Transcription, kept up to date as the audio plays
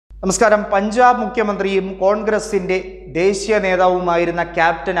നമസ്കാരം. പഞ്ചാബ് മുഖ്യമന്ത്രിയും കോൺഗ്രസിന്റെ ദേശീയ നേതാവുമായിരുന്ന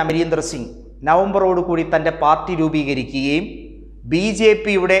ക്യാപ്റ്റൻ അമരീന്ദർ സിംഗ് നവംബറോടുകൂടി തൻ്റെ പാർട്ടി രൂപീകരിക്കുകയും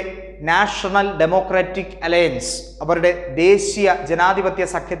BJPയുടെ നാഷണൽ ഡെമോക്രാറ്റിക് അലയൻസ് അവരുടെ ദേശീയ ജനാധിപത്യ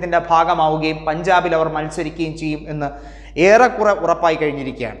സഖ്യത്തിൻ്റെ ഭാഗമാവുകയും പഞ്ചാബിൽ അവർ മത്സരിക്കുകയും ചെയ്യും എന്ന് ഏറെക്കുറെ ഉറപ്പായി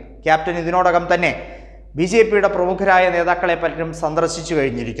കഴിഞ്ഞിരിക്കുകയാണ്. ക്യാപ്റ്റൻ ഇതിനോടകം തന്നെ BJPയുടെ പ്രമുഖരായ നേതാക്കളെ പലരും സന്ദർശിച്ചു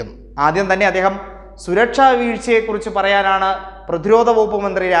കഴിഞ്ഞിരിക്കുന്നു. ആദ്യം തന്നെ അദ്ദേഹം സുരക്ഷാ വീഴ്ചയെക്കുറിച്ച് പറയാനാണ് പ്രതിരോധ വകുപ്പ്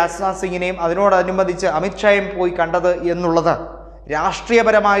മന്ത്രി രാജ്നാഥ് സിംഗിനെയും അതിനോടനുബന്ധിച്ച് അമിത്ഷായും പോയി കണ്ടത് എന്നുള്ളത്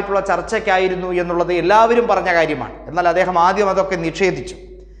രാഷ്ട്രീയപരമായിട്ടുള്ള ചർച്ചയ്ക്കായിരുന്നു എന്നുള്ളത് എല്ലാവരും പറഞ്ഞ കാര്യമാണ്. എന്നാൽ അദ്ദേഹം ആദ്യം അതൊക്കെ നിഷേധിച്ചു.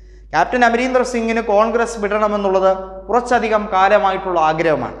 ക്യാപ്റ്റൻ അമരീന്ദർ സിംഗിന് കോൺഗ്രസ് വിടണമെന്നുള്ളത് കുറച്ചധികം കാലമായിട്ടുള്ള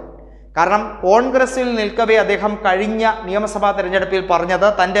ആഗ്രഹമാണ്. കാരണം കോൺഗ്രസിൽ നിൽക്കവേ അദ്ദേഹം കഴിഞ്ഞ നിയമസഭാ തെരഞ്ഞെടുപ്പിൽ പറഞ്ഞത്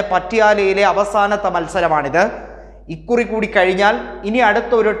തൻ്റെ പട്യാലയിലെ അവസാനത്തെ മത്സരമാണിത്, ഇക്കുറി കൂടി കഴിഞ്ഞാൽ ഇനി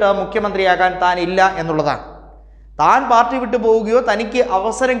അടുത്തൊരു ടേം മുഖ്യമന്ത്രിയാകാൻ താൻ ഇല്ല എന്നുള്ളതാണ്. താൻ പാർട്ടി വിട്ടു പോവുകയോ തനിക്ക്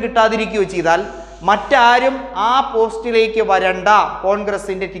അവസരം കിട്ടാതിരിക്കുകയോ ചെയ്താൽ മറ്റാരും ആ പോസ്റ്റിലേക്ക് വരണ്ട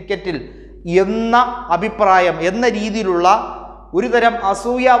കോൺഗ്രസിൻ്റെ ടിക്കറ്റിൽ എന്ന അഭിപ്രായം എന്ന രീതിയിലുള്ള ഒരുതരം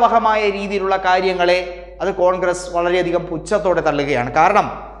അസൂയാവഹമായ രീതിയിലുള്ള കാര്യങ്ങളെ അത് കോൺഗ്രസ് വളരെയധികം പുച്ഛത്തോടെ തള്ളുകയാണ്. കാരണം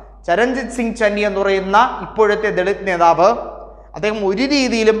ചരൺജിത് സിംഗ് ചന്നി എന്ന് പറയുന്ന ഇപ്പോഴത്തെ ദളിത് നേതാവ് അദ്ദേഹം ഒരു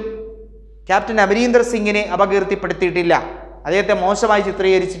രീതിയിലും ക്യാപ്റ്റൻ അമരീന്ദർ സിംഗിനെ അപകീർത്തിപ്പെടുത്തിയിട്ടില്ല, അദ്ദേഹത്തെ മോശമായി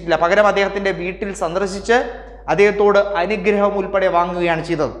ചിത്രീകരിച്ചിട്ടില്ല. പകരം അദ്ദേഹത്തിൻ്റെ വീട്ടിൽ സന്ദർശിച്ച് അദ്ദേഹത്തോട് അനുഗ്രഹം ഉൾപ്പെടെ വാങ്ങുകയാണ്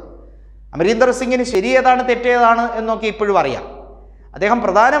ചെയ്തത്. അമരീന്ദർ സിംഗിന് ശരിയേതാണ് തെറ്റേതാണ് എന്നൊക്കെ ഇപ്പോഴും അറിയാം. അദ്ദേഹം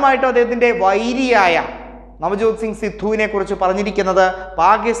പ്രധാനമായിട്ടും അദ്ദേഹത്തിൻ്റെ വൈരിയായ നവജോത് സിംഗ് സിദ്ധുവിനെ കുറിച്ച് പറഞ്ഞിരിക്കുന്നത്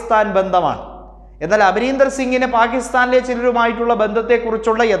പാകിസ്ഥാൻ ബന്ധമാണ്. എന്നാൽ അമരീന്ദർ സിംഗിന് പാകിസ്ഥാനിലെ ചിലരുമായിട്ടുള്ള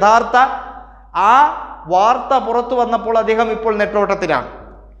ബന്ധത്തെക്കുറിച്ചുള്ള യഥാർത്ഥ ആ വാർത്ത പുറത്തു വന്നപ്പോൾ അദ്ദേഹം ഇപ്പോൾ നെട്ടോട്ടത്തിലാണ്.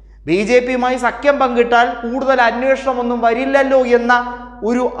 BJPയുമായി സഖ്യം പങ്കിട്ടാൽ കൂടുതൽ അന്വേഷണമൊന്നും വരില്ലല്ലോ എന്ന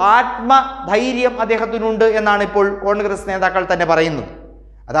ഒരു ആത്മധൈര്യം അദ്ദേഹത്തിനുണ്ട് എന്നാണ് ഇപ്പോൾ കോൺഗ്രസ് നേതാക്കൾ തന്നെ പറയുന്നത്.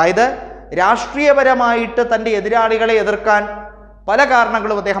 അതായത് രാഷ്ട്രീയപരമായിട്ട് തൻ്റെ എതിരാളികളെ എതിർക്കാൻ പല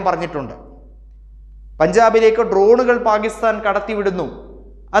കാരണങ്ങളും അദ്ദേഹം പറഞ്ഞിട്ടുണ്ട്. പഞ്ചാബിലേക്ക് ഡ്രോണുകൾ പാകിസ്ഥാൻ കടത്തിവിടുന്നു,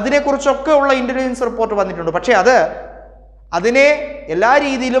 അതിനെക്കുറിച്ചൊക്കെ ഉള്ള ഇൻ്റലിജൻസ് റിപ്പോർട്ട് വന്നിട്ടുണ്ട്. പക്ഷേ അതിനെ എല്ലാ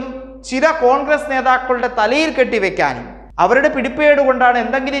രീതിയിലും ചില കോൺഗ്രസ് നേതാക്കളുടെ തലയിൽ കെട്ടിവെക്കാനും അവരുടെ പിടിപ്പേട് കൊണ്ടാണ്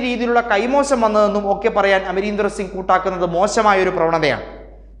എന്തെങ്കിലും രീതിയിലുള്ള കൈമോശം വന്നതെന്നും ഒക്കെ പറയാൻ അമരീന്ദർ സിംഗ് കൂട്ടാക്കുന്നത് മോശമായൊരു പ്രവണതയാണ്.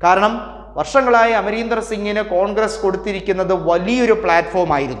 കാരണം വർഷങ്ങളായി അമരീന്ദർ സിംഗിന് കോൺഗ്രസ് കൊടുത്തിരിക്കുന്നത് വലിയൊരു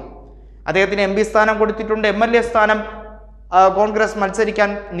പ്ലാറ്റ്ഫോമായിരുന്നു. അദ്ദേഹത്തിന് MP സ്ഥാനം കൊടുത്തിട്ടുണ്ട്, MLA സ്ഥാനം കോൺഗ്രസ് മത്സരിക്കാൻ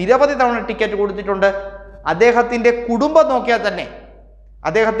നിരവധി തവണ ടിക്കറ്റ് കൊടുത്തിട്ടുണ്ട്. അദ്ദേഹത്തിൻ്റെ കുടുംബം നോക്കിയാൽ തന്നെ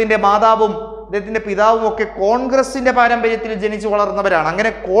അദ്ദേഹത്തിൻ്റെ മാതാവും അദ്ദേഹത്തിൻ്റെ പിതാവും ഒക്കെ കോൺഗ്രസിൻ്റെ പാരമ്പര്യത്തിൽ ജനിച്ചു വളർന്നവരാണ്.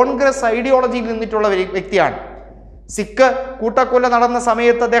 അങ്ങനെ കോൺഗ്രസ് ഐഡിയോളജിയിൽ നിന്നിട്ടുള്ള വ്യക്തിയാണ്. സിഖ് കൂട്ടക്കൊല നടന്ന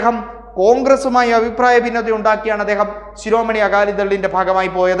സമയത്ത് അദ്ദേഹം കോൺഗ്രസുമായി അഭിപ്രായ ഭിന്നത ഉണ്ടാക്കിയാണ് അദ്ദേഹം ശിരോമണി അകാലിദളിൻ്റെ ഭാഗമായി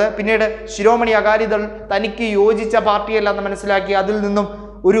പോയത്. പിന്നീട് ശിരോമണി അകാലിദൾ തനിക്ക് യോജിച്ച പാർട്ടിയല്ലെന്ന് മനസ്സിലാക്കി അതിൽ നിന്നും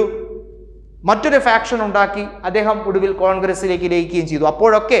മറ്റൊരു ഫാക്ഷൻ ഉണ്ടാക്കി അദ്ദേഹം ഒടുവിൽ കോൺഗ്രസിലേക്ക് ലയിക്കുകയും ചെയ്തു.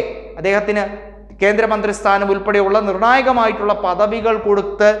 അപ്പോഴൊക്കെ അദ്ദേഹത്തിന് കേന്ദ്രമന്ത്രി സ്ഥാനം ഉൾപ്പെടെയുള്ള നിർണായകമായിട്ടുള്ള പദവികൾ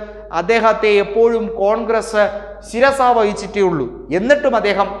കൊടുത്ത് അദ്ദേഹത്തെ എപ്പോഴും കോൺഗ്രസ് ശിരസ വഹിച്ചിട്ടേ ഉള്ളൂ. എന്നിട്ടും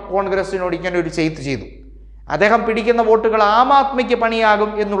അദ്ദേഹം കോൺഗ്രസിനോട് ഇങ്ങനെ ഒരു ചെയ്തു. അദ്ദേഹം പിടിക്കുന്ന വോട്ടുകൾ ആം ആദ്മിക്ക് പണിയാകും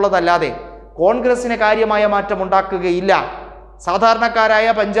എന്നുള്ളതല്ലാതെ കോൺഗ്രസിന് കാര്യമായ മാറ്റം ഉണ്ടാക്കുകയില്ല. സാധാരണക്കാരായ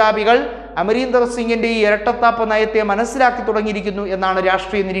പഞ്ചാബികൾ അമരീന്ദർ സിംഗിൻ്റെ ഈ ഇരട്ടത്താപ്പ് നയത്തെ മനസ്സിലാക്കി തുടങ്ങിയിരിക്കുന്നു എന്നാണ്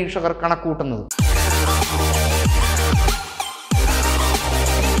രാഷ്ട്രീയ നിരീക്ഷകർ കണക്കുകൂട്ടുന്നത്.